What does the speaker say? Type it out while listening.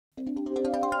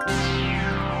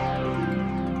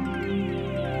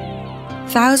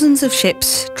Thousands of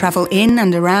ships travel in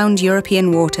and around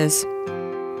European waters,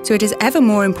 so it is ever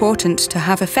more important to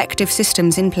have effective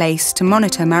systems in place to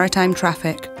monitor maritime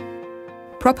traffic.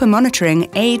 Proper monitoring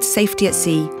aids safety at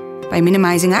sea by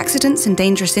minimising accidents and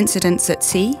dangerous incidents at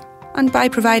sea, and by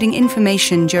providing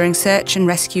information during search and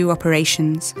rescue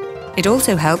operations. It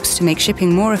also helps to make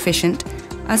shipping more efficient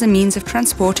as a means of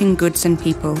transporting goods and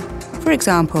people, for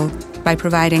example, by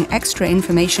providing extra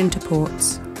information to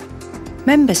ports.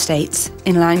 Member States,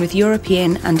 in line with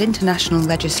European and international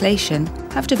legislation,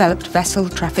 have developed vessel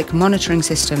traffic monitoring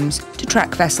systems to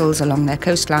track vessels along their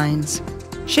coastlines.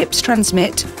 Ships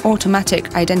transmit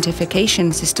Automatic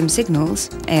Identification System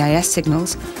signals, AIS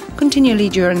signals, continually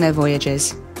during their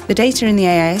voyages. The data in the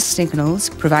AIS signals,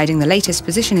 providing the latest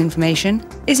position information,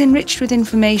 is enriched with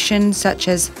information such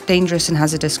as dangerous and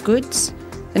hazardous goods,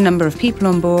 the number of people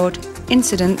on board,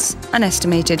 incidents, and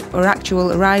estimated or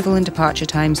actual arrival and departure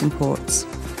times in ports.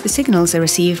 The signals are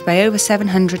received by over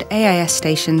 700 AIS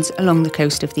stations along the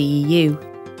coast of the EU,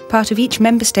 part of each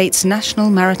member state's national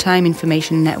maritime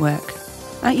information network.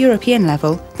 At European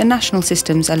level, the national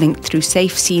systems are linked through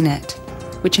SafeSeaNet,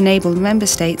 which enable member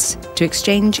states to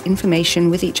exchange information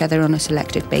with each other on a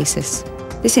selective basis.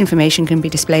 This information can be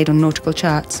displayed on nautical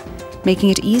charts, making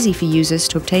it easy for users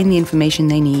to obtain the information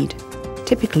they need.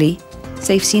 Typically,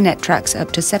 SafeSeaNet tracks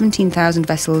up to 17,000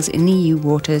 vessels in EU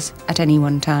waters at any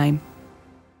one time.